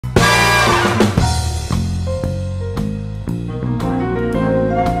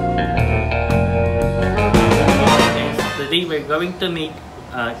Today we're going to make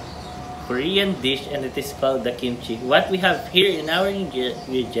a Korean dish and it is called the kimchi. What we have here in our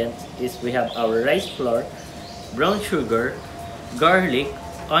ingredients is we have our rice flour, brown sugar, garlic,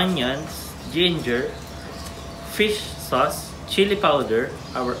 onions, ginger, fish sauce, chili powder,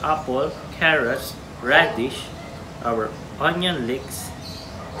 our apple, carrots, radish, our onion leeks,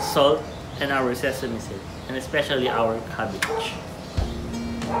 salt, and our sesame seed, and especially our cabbage.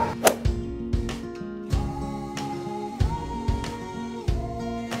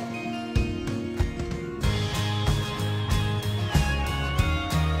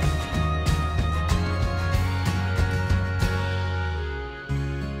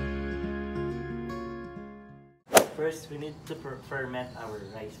 First, we need to ferment our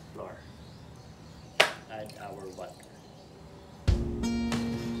rice flour. Add our water.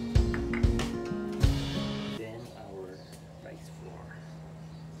 Then our rice flour.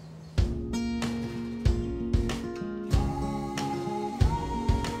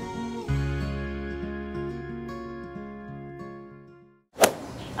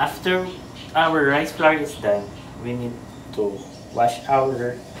 After our rice flour is done, we need to wash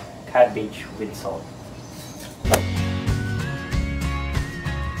our cabbage with salt.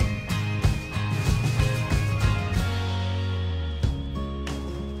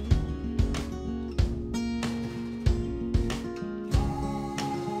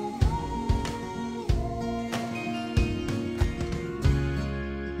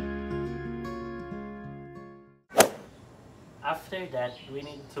 After that, we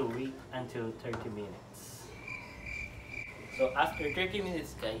need to wait until 30 minutes. So after 30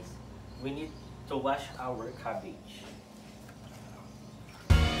 minutes, guys, we need to wash our cabbage.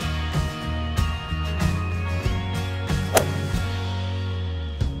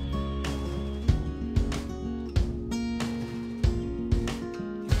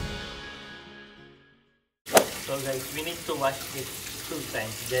 So guys, we need to wash it 2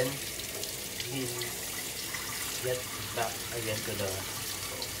 times, then we get back again to the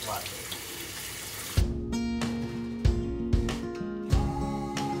water.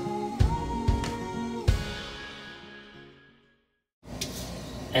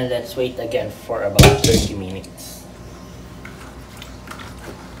 And let's wait again for about 30 minutes.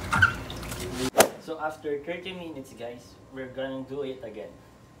 So after 30 minutes, guys, we're gonna do it again.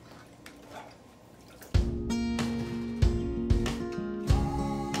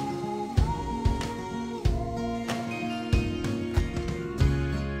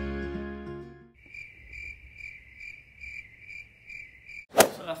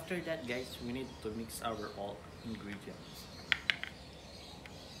 So after that, guys, we need to mix our all ingredients.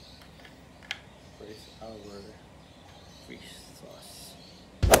 First, our fish sauce,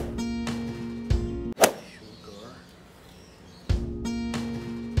 sugar,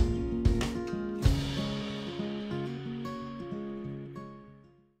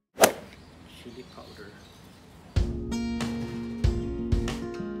 chili powder,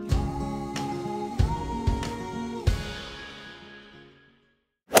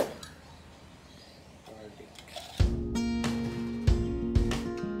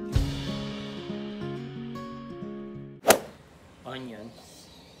 onions,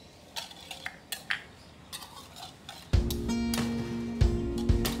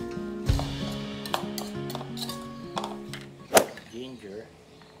 ginger,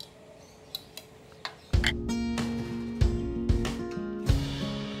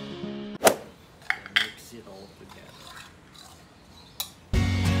 mix it all together.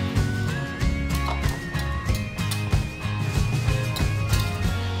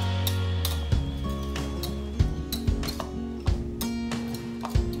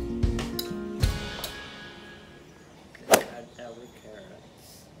 Our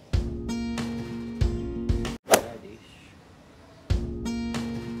carrots, radish,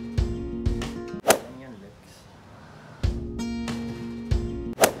 onion leeks,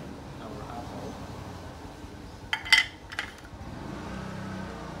 our apple,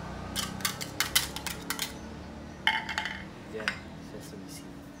 then sesame seed.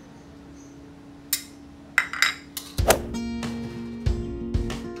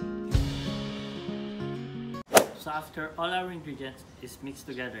 So after all our ingredients is mixed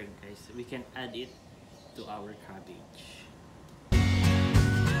together, guys, we can add it to our cabbage.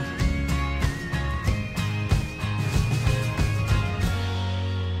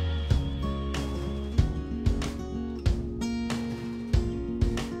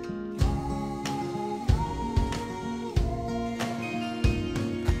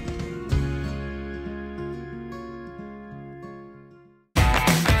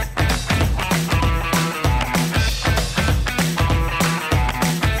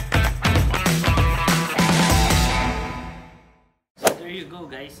 here you go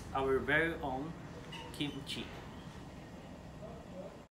guys, our very own kimchi.